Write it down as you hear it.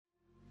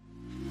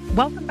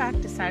Welcome back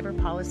to Cyber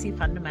Policy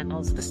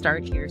Fundamentals, the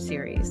Start Here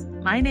series.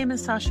 My name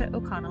is Sasha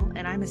O'Connell,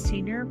 and I'm a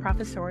senior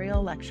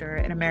professorial lecturer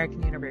at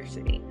American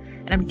University.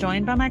 And I'm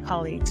joined by my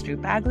colleagues Drew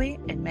Bagley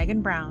and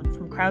Megan Brown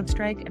from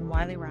CrowdStrike and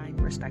Wiley Rein,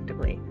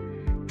 respectively.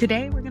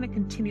 Today, we're going to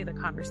continue the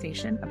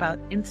conversation about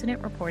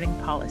incident reporting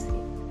policy.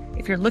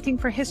 If you're looking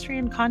for history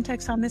and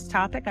context on this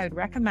topic, I would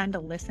recommend a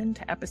listen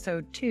to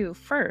episode 2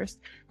 first,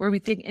 where we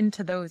dig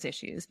into those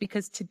issues,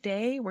 because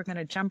today we're going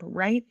to jump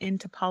right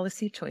into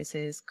policy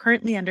choices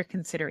currently under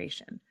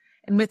consideration.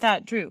 And with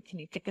that, Drew, can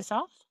you kick us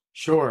off?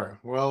 Sure.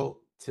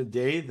 Well,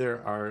 today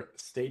there are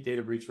state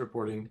data breach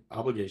reporting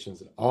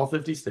obligations in all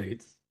 50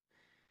 states.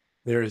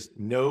 There is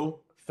no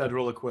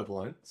federal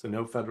equivalent, so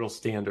no federal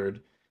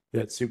standard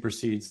that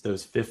supersedes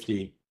those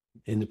 50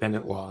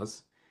 independent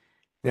laws.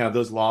 Now,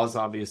 those laws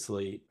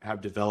obviously have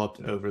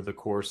developed over the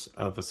course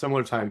of a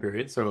similar time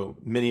period, so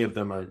many of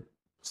them are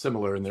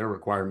similar in their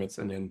requirements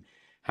and in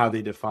how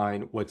they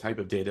define what type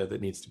of data that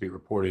needs to be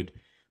reported.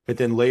 But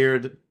then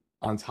layered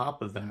on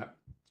top of that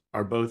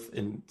are both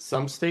in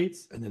some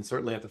states, and then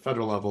certainly at the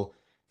federal level,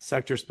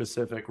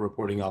 sector-specific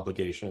reporting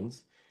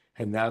obligations.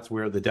 And that's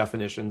where the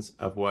definitions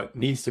of what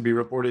needs to be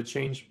reported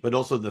change, but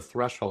also the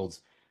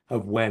thresholds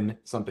of when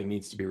something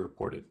needs to be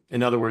reported.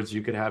 In other words,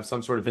 you could have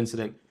some sort of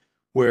incident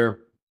where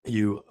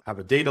you have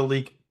a data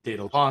leak,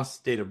 data loss,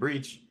 data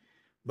breach,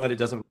 but it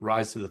doesn't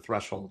rise to the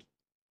threshold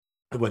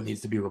of what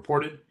needs to be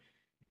reported.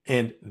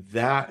 And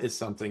that is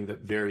something that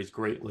varies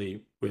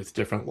greatly with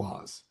different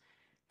laws.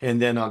 And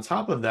then on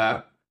top of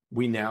that,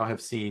 we now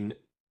have seen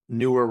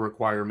newer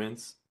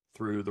requirements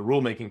through the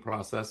rulemaking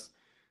process,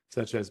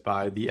 such as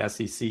by the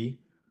SEC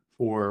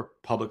for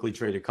publicly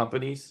traded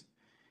companies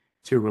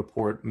to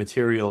report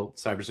material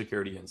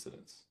cybersecurity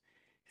incidents.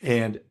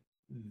 And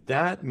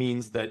that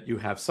means that you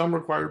have some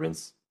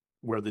requirements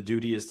where the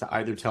duty is to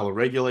either tell a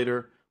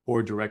regulator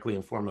or directly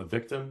inform a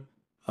victim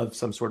of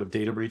some sort of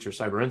data breach or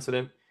cyber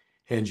incident.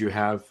 And you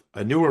have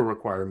a newer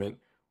requirement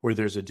where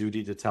there's a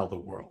duty to tell the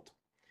world.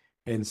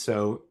 And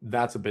so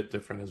that's a bit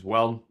different as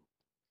well.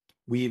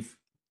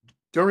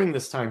 During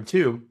this time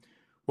too,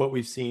 what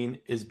we've seen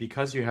is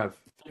because you have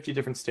 50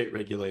 different state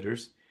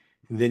regulators,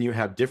 and then you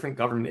have different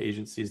government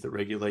agencies that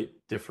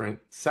regulate different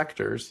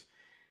sectors,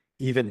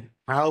 even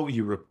how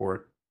you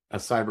report a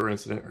cyber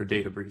incident or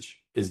data breach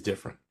is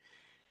different.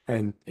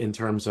 And in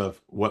terms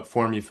of what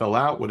form you fill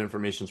out, what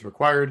information is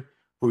required,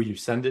 who you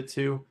send it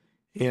to,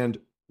 and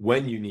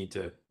when you need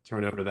to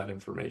turn over that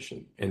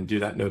information and do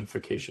that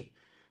notification.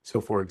 So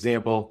for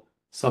example,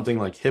 something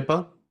like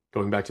HIPAA,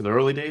 going back to the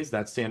early days,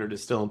 that standard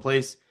is still in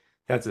place.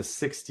 That's a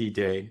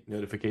 60-day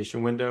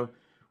notification window,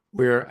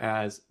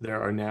 whereas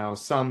there are now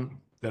some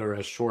that are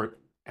as short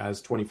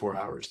as 24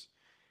 hours.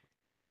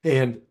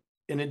 And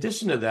in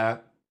addition to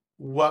that,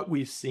 what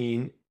we've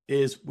seen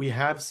is we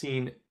have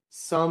seen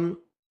some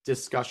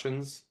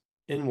discussions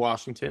in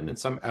Washington and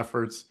some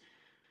efforts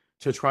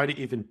to try to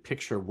even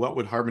picture what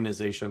would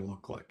harmonization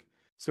look like.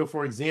 So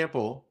for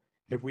example,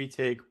 if we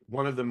take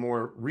one of the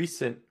more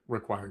recent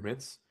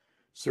requirements,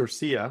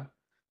 CIRCIA,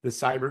 the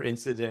Cyber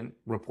Incident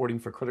Reporting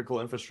for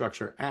Critical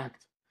Infrastructure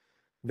Act,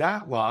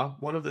 that law,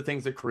 one of the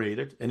things it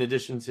created, in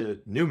addition to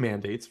new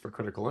mandates for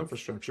critical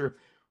infrastructure,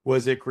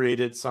 was it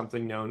created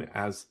something known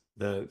as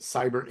the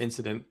Cyber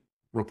Incident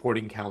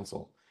Reporting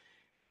Council.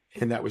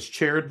 And that was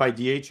chaired by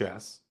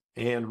DHS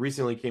and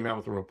recently came out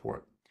with a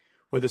report.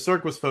 What the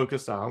CIRC was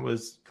focused on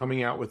was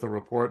coming out with a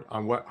report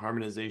on what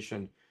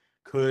harmonization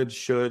could,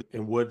 should,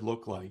 and would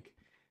look like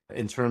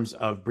in terms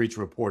of breach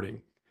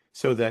reporting,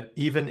 so that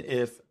even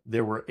if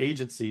there were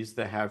agencies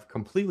that have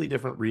completely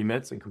different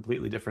remits and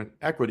completely different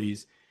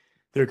equities,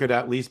 there could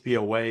at least be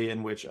a way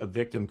in which a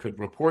victim could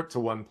report to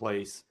one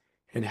place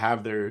and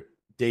have their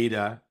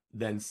data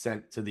then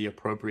sent to the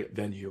appropriate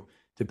venue,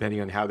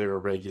 depending on how they were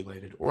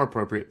regulated, or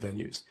appropriate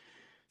venues.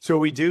 So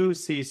we do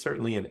see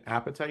certainly an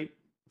appetite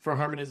for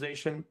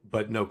harmonization,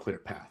 but no clear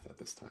path at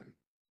this time.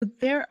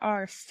 There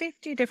are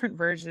 50 different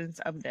versions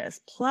of this,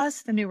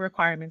 plus the new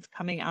requirements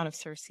coming out of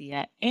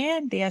CIRCIA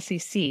and the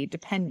SEC,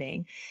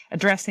 depending,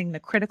 addressing the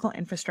critical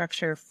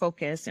infrastructure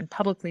focus in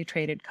publicly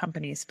traded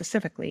companies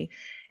specifically.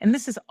 And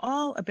this is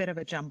all a bit of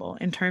a jumble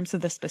in terms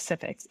of the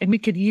specifics. And we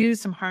could use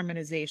some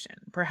harmonization,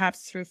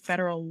 perhaps through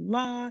federal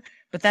law,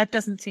 but that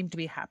doesn't seem to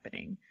be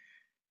happening.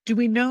 Do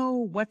we know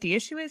what the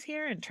issue is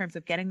here in terms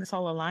of getting this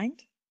all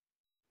aligned?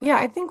 Yeah,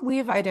 I think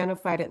we've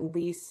identified at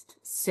least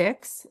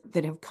 6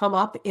 that have come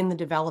up in the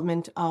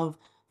development of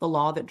the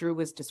law that Drew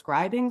was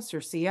describing,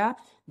 CIRCIA,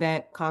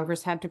 that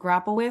Congress had to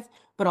grapple with,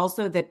 but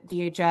also that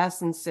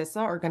DHS and CISA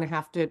are going to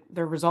have to,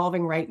 they're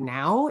resolving right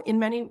now in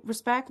many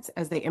respects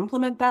as they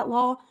implement that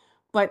law.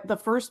 But the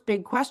first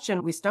big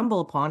question we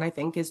stumble upon, I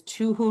think, is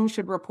to whom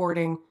should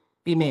reporting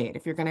be made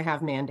if you're going to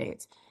have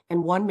mandates?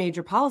 And one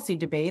major policy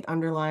debate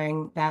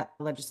underlying that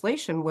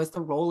legislation was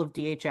the role of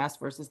DHS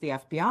versus the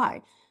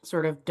FBI.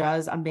 Sort of,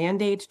 does a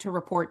mandate to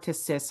report to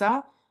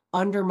CISA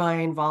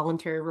undermine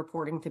voluntary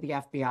reporting to the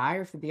FBI,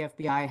 or should the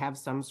FBI have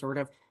some sort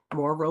of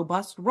more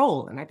robust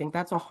role? And I think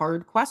that's a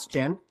hard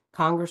question.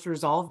 Congress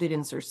resolved it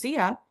in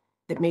CIRCIA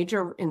that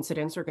major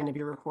incidents are going to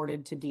be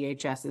reported to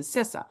DHS's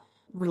CISA.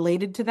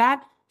 related to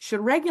that, should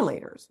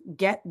regulators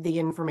get the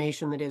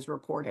information that is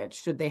reported?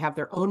 Should they have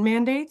their own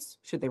mandates?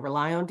 Should they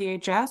rely on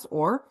DHS?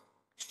 Or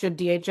should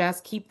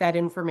DHS keep that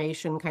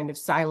information kind of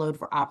siloed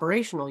for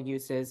operational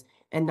uses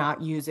and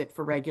not use it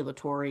for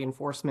regulatory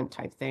enforcement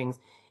type things?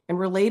 And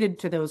related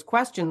to those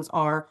questions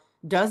are,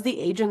 does the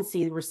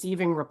agency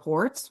receiving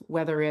reports,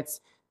 whether it's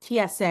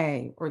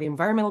TSA or the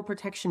Environmental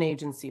Protection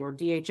Agency or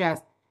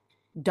DHS,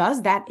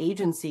 does that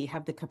agency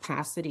have the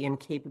capacity and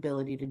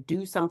capability to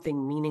do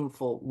something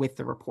meaningful with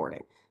the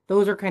reporting?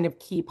 Those are kind of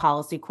key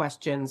policy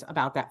questions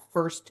about that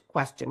first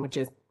question, which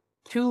is,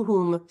 to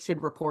whom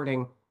should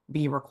reporting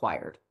be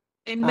required?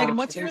 And Megan,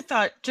 what's your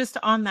thought just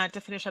on that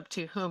to finish up,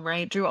 to whom,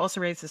 right? Drew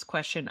also raised this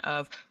question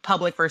of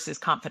public versus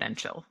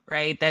confidential,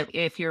 right? That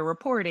if you're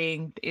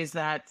reporting, is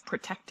that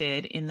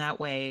protected in that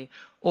way?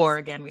 Or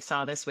again, we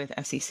saw this with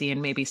FCC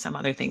and maybe some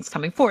other things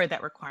coming forward,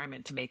 that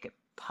requirement to make it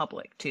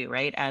public too,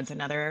 right? Adds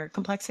another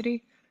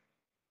complexity.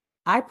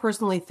 I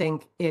personally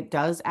think it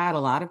does add a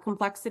lot of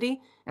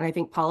complexity, and I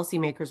think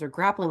policymakers are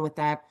grappling with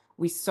that.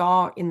 We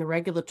saw in the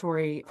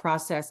regulatory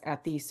process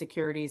at the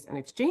Securities and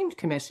Exchange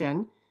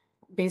Commission,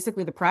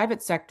 basically the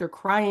private sector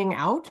crying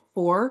out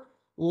for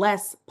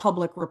less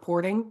public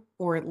reporting,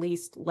 or at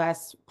least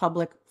less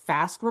public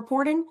fast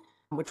reporting,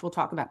 which we'll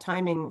talk about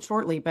timing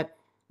shortly. But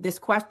this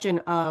question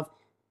of,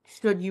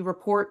 should you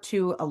report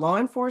to a law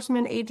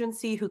enforcement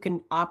agency who can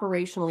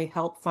operationally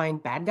help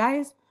find bad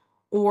guys,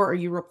 or are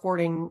you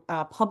reporting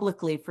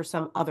publicly for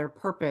some other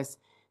purpose?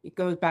 It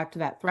goes back to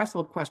that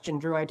threshold question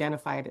Drew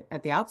identified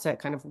at the outset,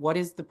 kind of what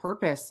is the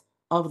purpose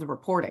of the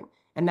reporting?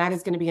 And that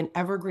is going to be an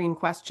evergreen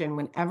question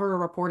whenever a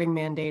reporting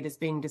mandate is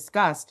being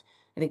discussed.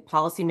 I think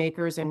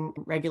policymakers and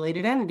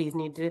regulated entities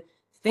need to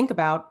think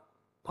about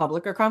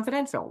public or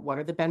confidential. What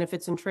are the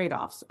benefits and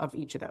trade-offs of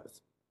each of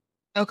those?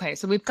 Okay,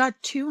 so we've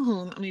got to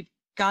whom, and we've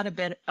got a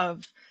bit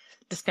of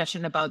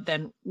discussion about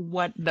then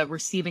what the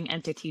receiving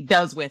entity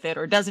does with it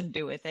or doesn't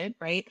do with it,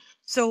 right?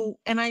 So,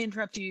 and I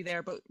interrupted you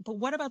there, but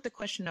what about the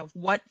question of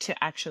what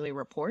to actually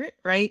report,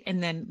 right?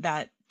 And then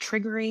that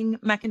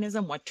triggering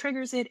mechanism, what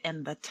triggers it,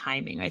 and the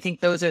timing. I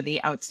think those are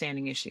the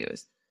outstanding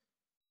issues.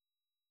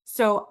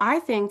 So I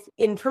think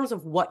in terms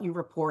of what you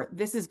report,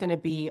 this is going to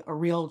be a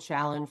real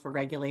challenge for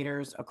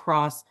regulators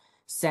across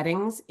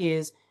settings,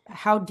 is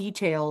how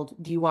detailed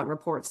do you want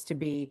reports to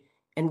be?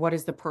 And what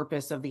is the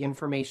purpose of the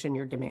information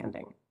you're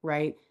demanding,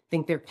 right? I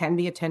think there can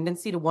be a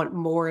tendency to want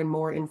more and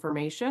more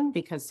information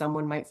because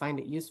someone might find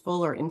it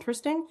useful or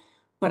interesting.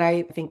 But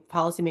I think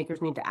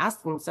policymakers need to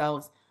ask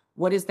themselves,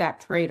 what is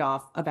that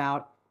trade-off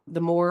about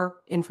the more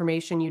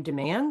information you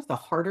demand, the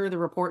harder the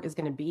report is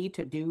going to be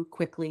to do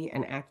quickly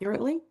and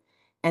accurately?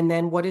 And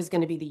then what is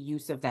going to be the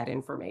use of that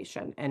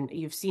information? And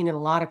you've seen in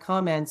a lot of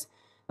comments,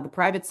 the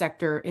private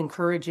sector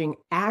encouraging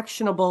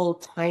actionable,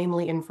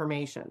 timely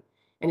information.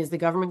 And is the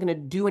government going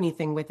to do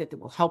anything with it that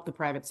will help the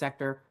private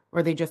sector, or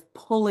are they just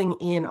pulling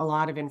in a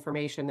lot of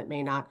information that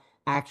may not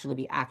actually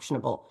be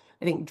actionable?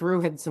 I think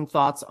Drew had some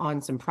thoughts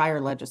on some prior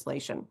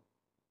legislation.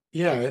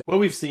 Yeah, what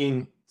we've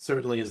seen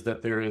certainly is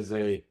that there is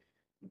a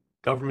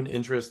government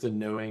interest in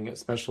knowing,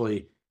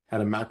 especially at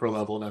a macro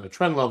level and at a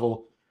trend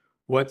level,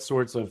 what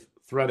sorts of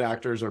threat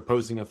actors are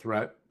posing a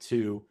threat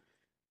to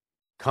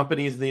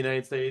companies in the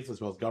United States,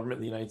 as well as government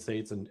in the United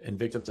States and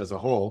victims as a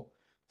whole,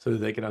 so that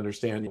they can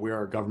understand where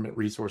are government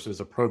resources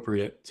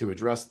appropriate to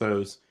address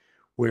those,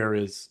 where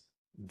is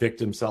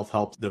victim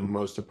self-help the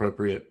most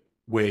appropriate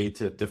way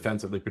to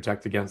defensively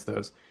protect against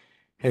those.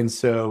 And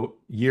so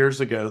years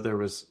ago, there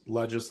was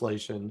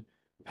legislation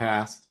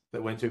passed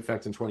that went into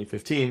effect in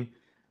 2015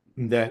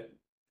 that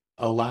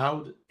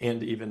allowed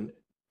and even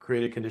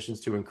created conditions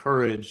to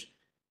encourage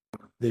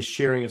the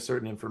sharing of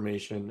certain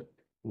information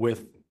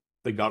with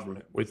the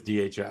government, with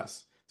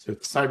DHS. So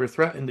cyber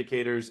threat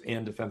indicators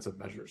and defensive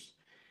measures.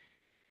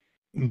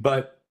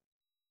 But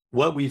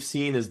what we've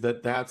seen is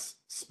that that's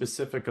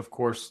specific, of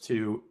course,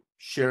 to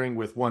sharing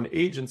with one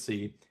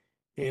agency.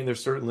 And there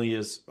certainly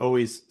is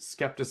always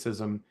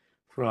skepticism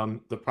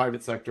from the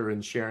private sector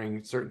in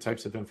sharing certain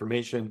types of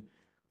information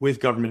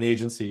with government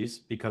agencies,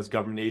 because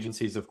government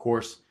agencies, of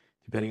course,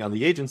 depending on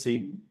the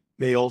agency,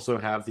 may also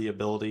have the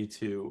ability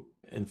to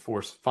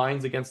enforce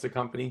fines against a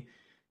company,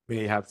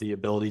 may have the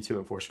ability to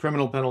enforce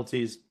criminal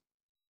penalties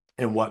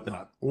and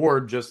whatnot, or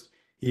just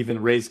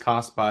even raise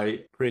costs by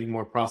creating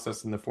more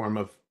process in the form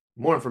of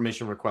more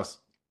information requests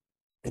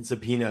and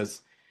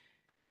subpoenas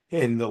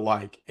and the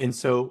like. And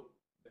so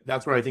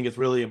that's where I think it's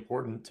really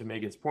important, to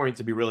Megan's point,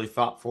 to be really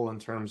thoughtful in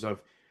terms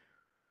of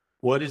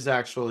what is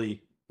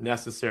actually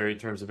necessary in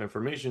terms of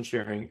information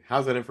sharing,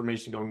 how's that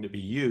information going to be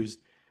used,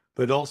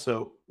 but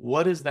also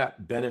what is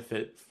that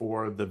benefit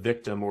for the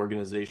victim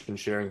organization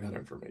sharing that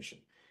information?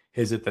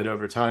 Is it that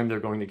over time they're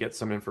going to get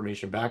some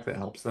information back that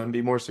helps them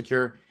be more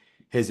secure?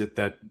 Is it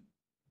that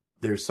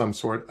there's some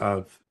sort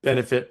of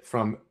benefit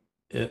from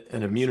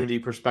an immunity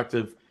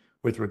perspective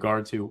with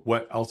regard to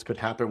what else could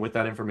happen with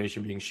that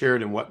information being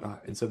shared and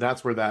whatnot? And so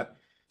that's where that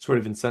sort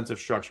of incentive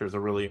structure is a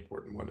really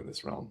important one in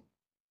this realm.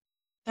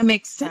 That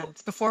makes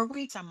sense. Before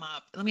we sum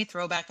up, let me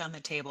throw back on the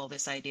table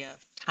this idea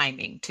of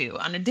timing too.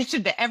 In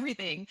addition to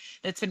everything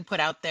that's been put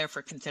out there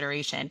for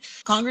consideration,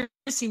 Congress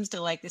seems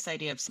to like this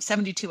idea of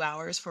 72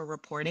 hours for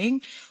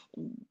reporting.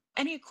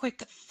 Any quick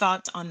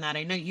thoughts on that?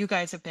 I know you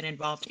guys have been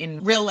involved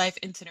in real life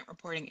incident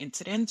reporting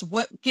incidents.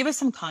 Give us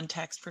some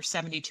context for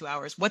 72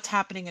 hours. What's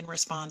happening in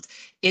response?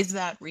 Is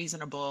that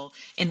reasonable?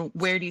 And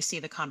where do you see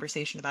the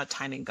conversation about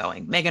timing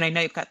going? Megan, I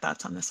know you've got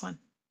thoughts on this one.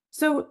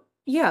 So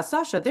yeah,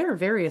 Sasha, there are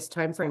various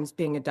timeframes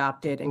being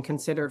adopted and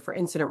considered for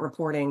incident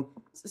reporting.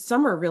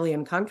 Some are really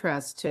in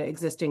contrast to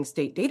existing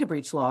state data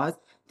breach laws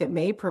that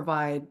may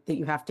provide that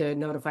you have to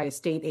notify a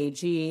state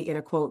AG in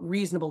a quote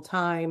reasonable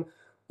time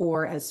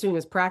or as soon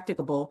as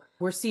practicable.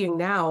 We're seeing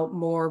now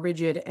more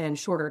rigid and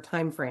shorter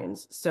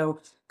timeframes. So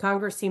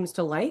Congress seems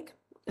to like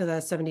the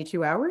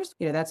 72 hours.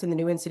 That's in the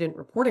new incident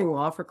reporting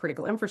law for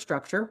critical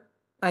infrastructure.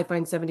 I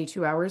find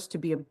 72 hours to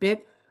be a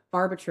bit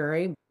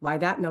arbitrary. Why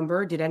that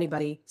number? Did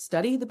anybody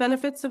study the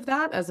benefits of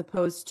that as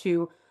opposed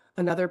to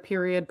another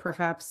period,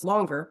 perhaps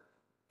longer?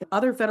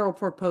 Other federal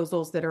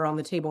proposals that are on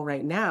the table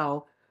right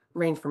now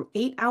range from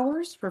 8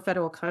 hours for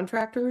federal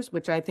contractors,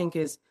 which I think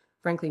is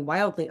frankly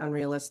wildly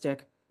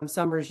unrealistic.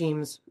 Some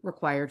regimes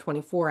require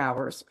 24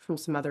 hours from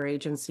some other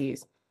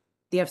agencies.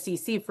 The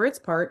FCC, for its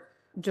part,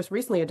 just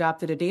recently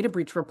adopted a data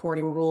breach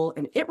reporting rule,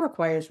 and it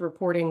requires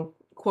reporting,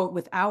 quote,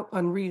 without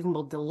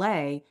unreasonable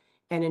delay,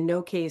 and in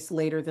no case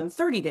later than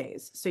 30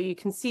 days. So you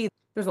can see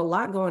there's a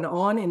lot going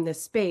on in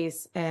this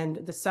space, and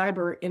the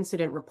Cyber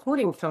Incident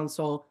Reporting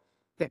Council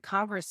that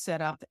Congress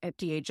set up at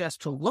DHS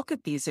to look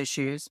at these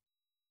issues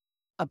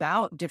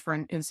about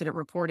different incident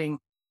reporting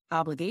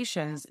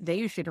obligations, they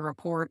issued a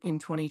report in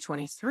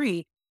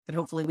 2023 that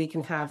hopefully we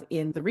can have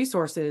in the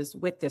resources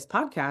with this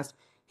podcast.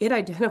 It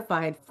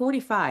identified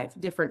 45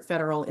 different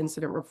federal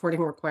incident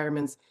reporting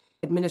requirements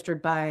administered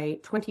by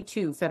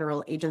 22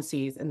 federal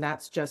agencies, and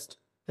that's just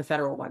the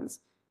federal ones.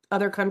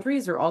 Other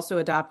countries are also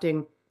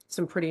adopting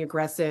some pretty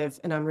aggressive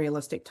and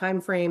unrealistic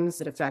timeframes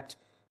that affect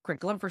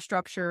critical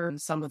infrastructure.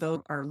 And some of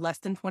those are less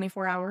than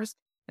 24 hours,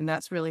 and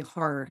that's really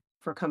hard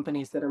for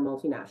companies that are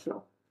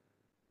multinational.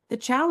 The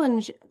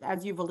challenge,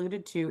 as you've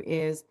alluded to,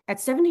 is at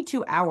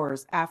 72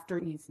 hours after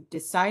you've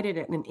decided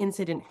an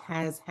incident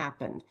has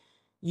happened,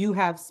 you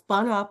have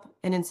spun up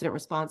an incident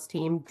response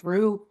team.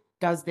 Drew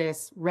does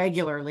this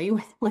regularly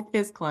with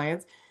his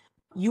clients.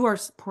 You are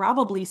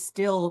probably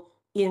still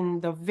in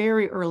the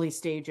very early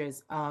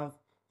stages of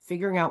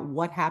figuring out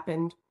what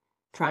happened,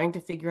 trying to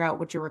figure out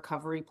what your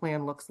recovery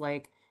plan looks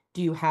like.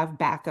 Do you have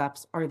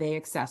backups? Are they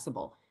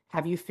accessible?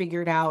 Have you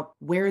figured out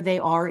where they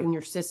are in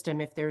your system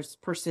if there's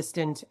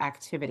persistent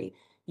activity?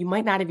 You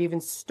might not have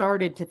even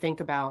started to think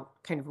about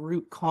kind of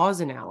root cause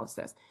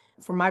analysis.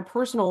 From my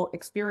personal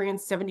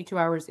experience, 72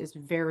 hours is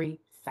very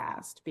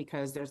fast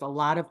because there's a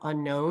lot of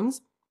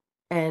unknowns,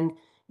 and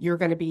you're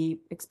going to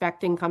be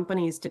expecting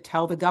companies to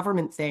tell the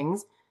government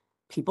things.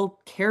 People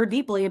care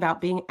deeply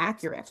about being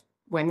accurate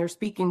when they're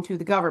speaking to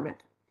the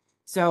government.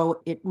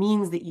 So it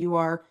means that you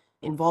are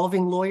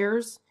involving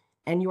lawyers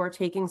and you are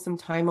taking some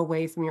time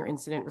away from your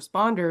incident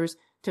responders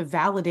to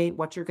validate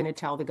what you're going to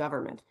tell the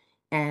government.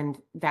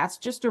 And that's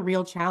just a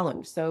real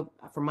challenge. So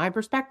from my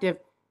perspective,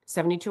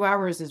 72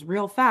 hours is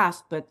real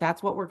fast, but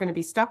that's what we're going to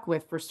be stuck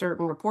with for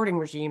certain reporting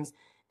regimes.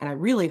 And I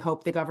really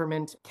hope the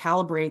government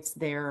calibrates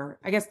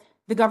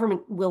the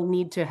government will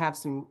need to have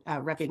some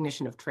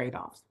recognition of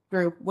trade-offs.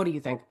 Drew, what do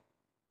you think?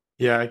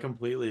 Yeah, I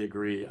completely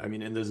agree. I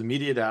mean, in those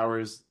immediate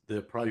hours,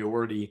 the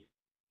priority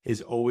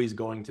is always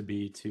going to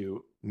be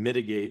to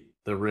mitigate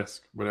the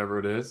risk, whatever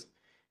it is,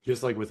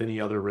 just like with any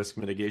other risk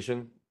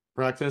mitigation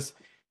practice.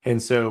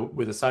 And so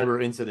with a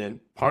cyber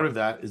incident, part of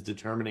that is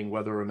determining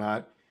whether or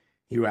not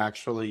you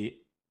actually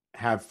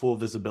have full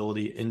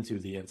visibility into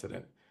the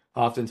incident.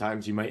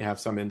 Oftentimes, you might have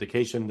some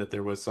indication that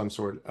there was some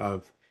sort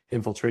of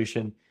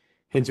infiltration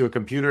into a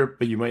computer,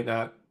 but you might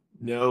not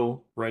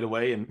know right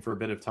away and for a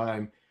bit of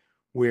time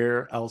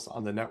where else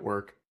on the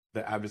network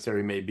the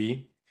adversary may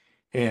be.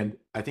 And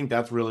I think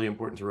that's really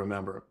important to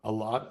remember. A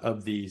lot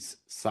of these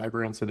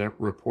cyber incident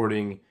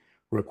reporting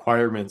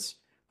requirements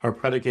are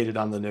predicated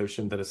on the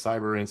notion that a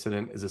cyber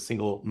incident is a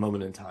single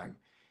moment in time.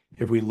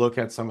 If we look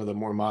at some of the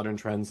more modern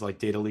trends like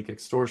data leak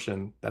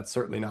extortion, that's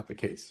certainly not the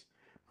case,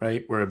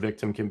 right? Where a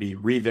victim can be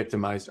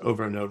re-victimized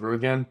over and over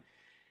again.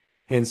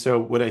 And so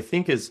what I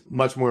think is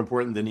much more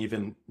important than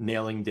even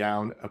nailing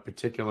down a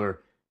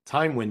particular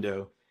time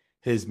window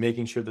is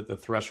making sure that the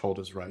threshold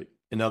is right.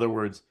 In other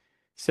words,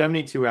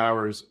 72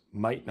 hours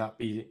might not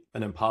be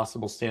an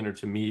impossible standard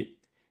to meet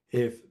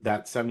if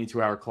that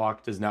 72-hour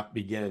clock does not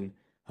begin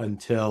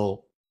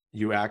until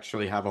you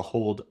actually have a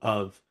hold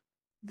of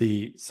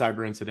the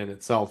cyber incident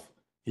itself.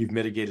 You've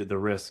mitigated the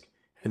risk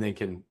and then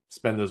can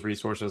spend those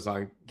resources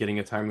on getting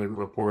a timely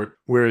report.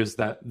 Whereas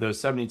those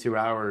 72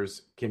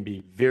 hours can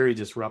be very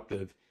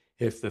disruptive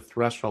if the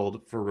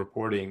threshold for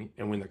reporting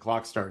and when the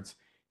clock starts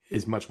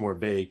is much more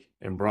vague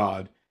and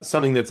broad,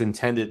 something that's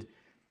intended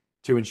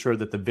to ensure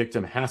that the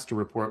victim has to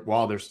report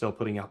while they're still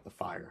putting out the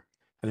fire.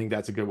 I think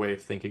that's a good way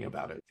of thinking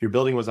about it. If your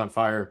building was on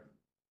fire,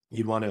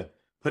 you'd want to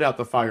put out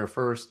the fire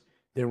first,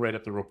 then write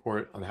up the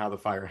report on how the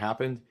fire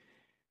happened.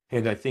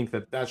 And I think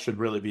that that should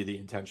really be the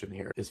intention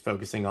here, is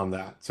focusing on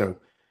that. So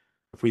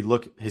if we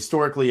look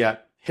historically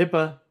at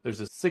HIPAA,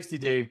 there's a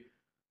 60-day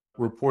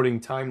reporting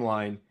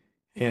timeline,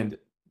 and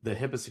the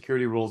HIPAA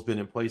security rule has been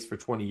in place for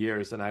 20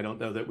 years. And I don't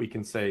know that we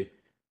can say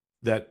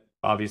that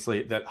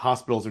obviously that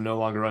hospitals are no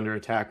longer under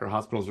attack or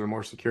hospitals are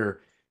more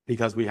secure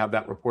because we have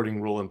that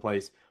reporting rule in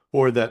place,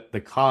 or that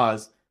the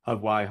cause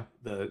of why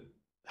the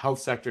health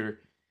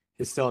sector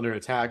is still under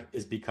attack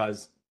is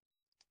because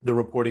the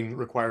reporting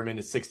requirement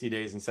is 60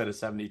 days instead of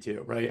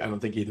 72, right? I don't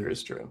think either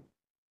is true.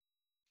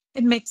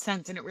 It makes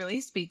sense. And it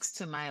really speaks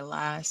to my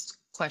last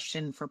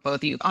question for both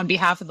of you. On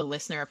behalf of the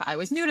listener, if I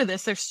was new to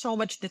this, there's so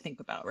much to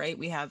think about, right?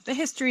 We have the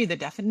history, the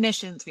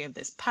definitions, we have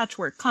this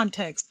patchwork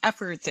context,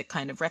 efforts at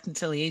kind of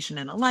reconciliation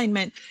and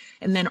alignment,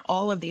 and then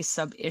all of these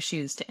sub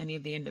issues to any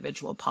of the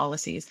individual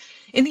policies.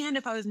 In the end,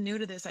 if I was new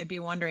to this, I'd be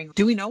wondering,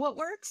 do we know what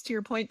works? To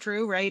your point,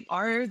 Drew, right?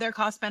 Are there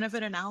cost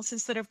benefit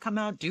analysis that have come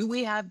out? Do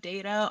we have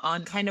data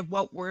on kind of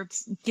what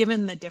works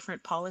given the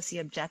different policy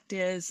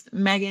objectives?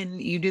 Megan,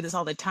 you do this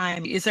all the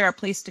time. Is there a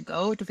place to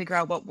go to figure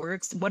out what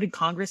works? What did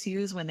Congress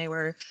use when they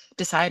were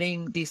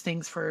deciding these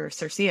things for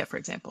CIRCIA, for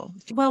example?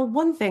 Well,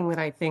 one thing that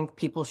I think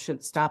people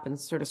should stop and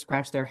sort of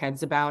scratch their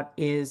heads about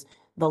is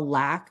the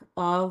lack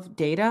of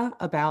data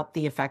about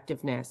the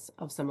effectiveness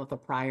of some of the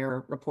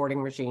prior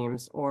reporting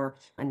regimes or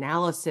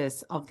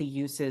analysis of the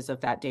uses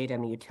of that data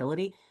and the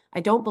utility. I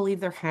don't believe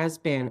there has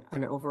been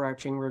an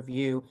overarching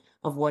review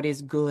of what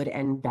is good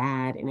and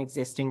bad in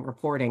existing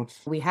reporting.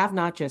 We have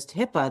not just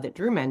HIPAA that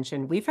Drew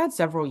mentioned, we've had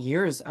several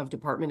years of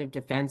Department of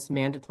Defense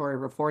mandatory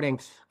reporting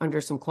under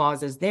some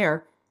clauses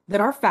there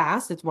that are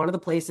fast. It's one of the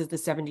places the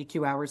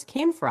 72 hours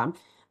came from.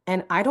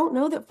 And I don't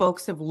know that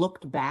folks have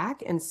looked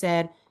back and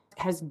said,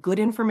 has good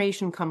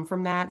information come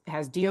from that?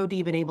 Has DoD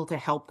been able to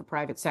help the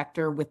private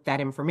sector with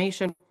that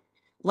information?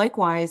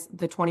 Likewise,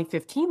 the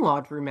 2015 law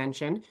Drew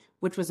mentioned,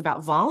 which was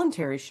about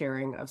voluntary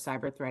sharing of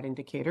cyber threat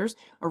indicators,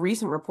 a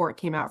recent report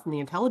came out from the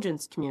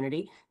intelligence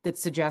community that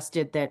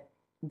suggested that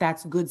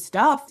that's good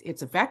stuff,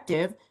 it's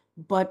effective,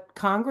 but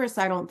Congress,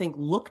 I don't think,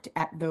 looked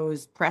at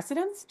those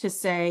precedents to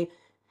say,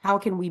 how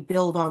can we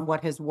build on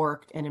what has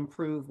worked and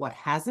improve what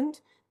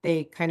hasn't?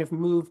 They kind of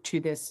moved to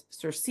this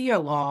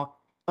CIRCIA law,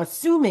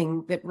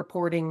 assuming that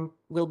reporting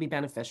will be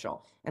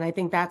beneficial. And I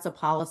think that's a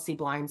policy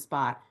blind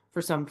spot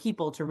for some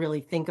people to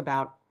really think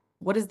about,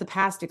 what is the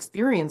past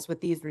experience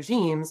with these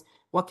regimes?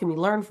 What can we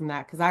learn from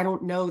that? Because I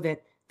don't know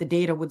that the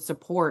data would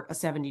support a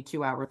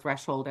 72-hour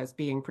threshold as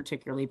being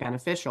particularly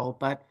beneficial,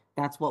 but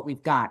that's what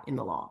we've got in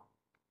the law.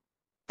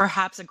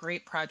 Perhaps a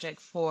great project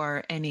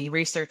for any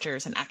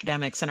researchers and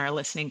academics in our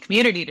listening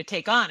community to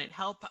take on and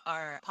help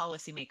our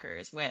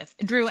policymakers with.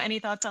 Drew, any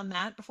thoughts on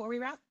that before we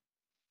wrap?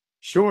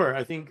 Sure.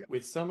 I think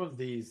with some of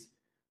these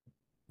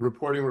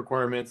reporting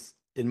requirements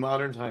in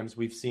modern times,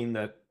 we've seen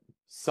that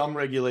some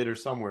regulator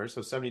somewhere,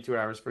 so 72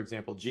 hours, for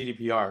example,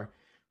 GDPR,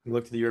 we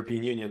look to the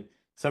European Union,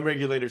 some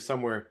regulator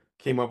somewhere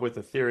came up with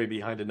a theory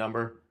behind a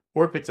number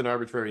or picked an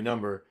arbitrary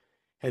number,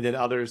 and then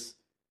others,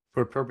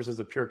 for purposes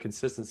of pure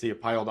consistency, have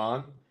piled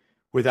on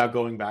without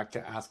going back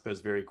to ask those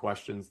very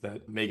questions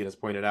that Megan has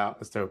pointed out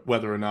as to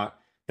whether or not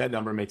that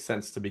number makes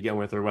sense to begin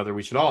with, or whether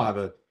we should all have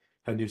a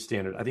new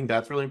standard. I think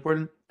that's really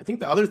important. I think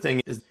the other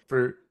thing is,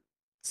 for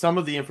some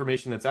of the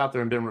information that's out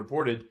there and been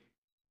reported,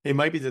 it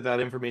might be that that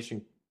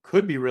information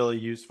could be really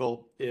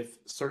useful if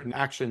certain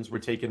actions were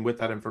taken with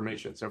that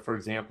information. So for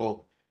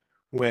example,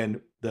 when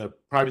the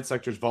private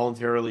sector is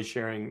voluntarily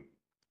sharing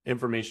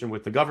information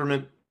with the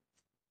government,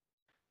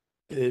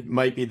 it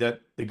might be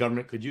that the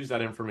government could use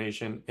that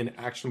information in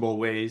actionable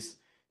ways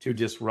to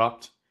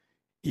disrupt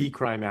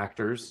e-crime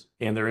actors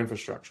and their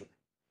infrastructure.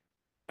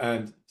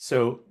 And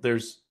so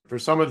for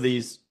some of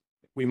these,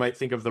 we might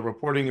think of the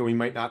reporting and we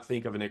might not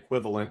think of an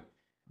equivalent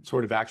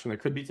sort of action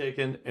that could be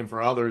taken. And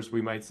for others,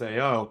 we might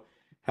say, oh,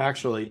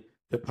 actually,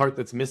 the part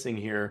that's missing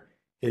here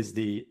is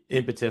the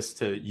impetus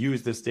to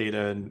use this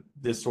data in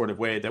this sort of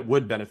way that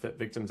would benefit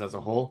victims as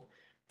a whole.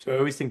 So I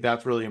always think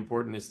that's really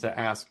important, is to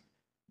ask,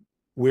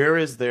 where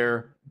is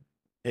there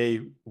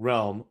a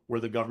realm where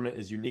the government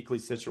is uniquely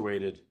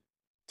situated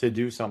to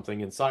do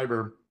something in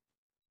cyber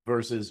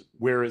versus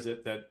where is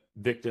it that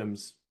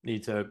victims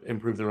need to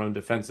improve their own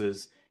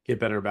defenses, get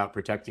better about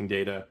protecting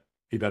data,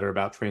 be better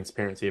about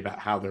transparency about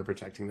how they're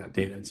protecting that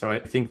data. And so I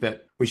think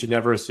that we should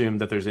never assume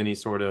that there's any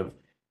sort of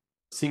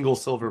single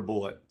silver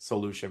bullet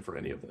solution for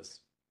any of this.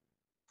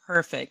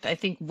 Perfect. I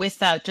think with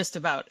that just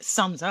about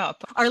sums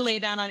up our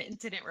laydown on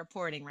incident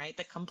reporting, right?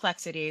 The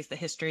complexities, the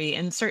history,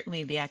 and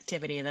certainly the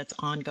activity that's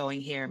ongoing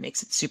here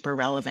makes it super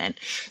relevant.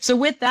 So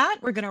with that,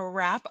 we're going to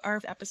wrap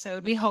our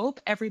episode. We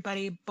hope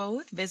everybody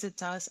both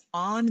visits us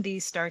on the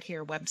Start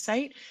Here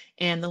website,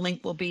 and the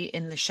link will be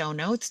in the show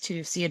notes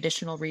to see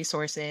additional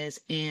resources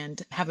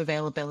and have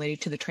availability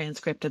to the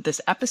transcript of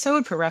this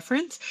episode for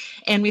reference.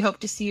 And we hope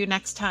to see you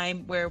next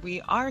time, where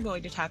we are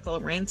going to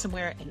tackle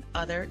ransomware and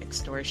other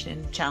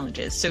extortion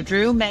challenges. So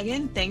Drew,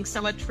 Megan, thanks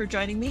so much for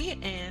joining me,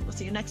 and we'll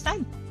see you next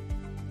time.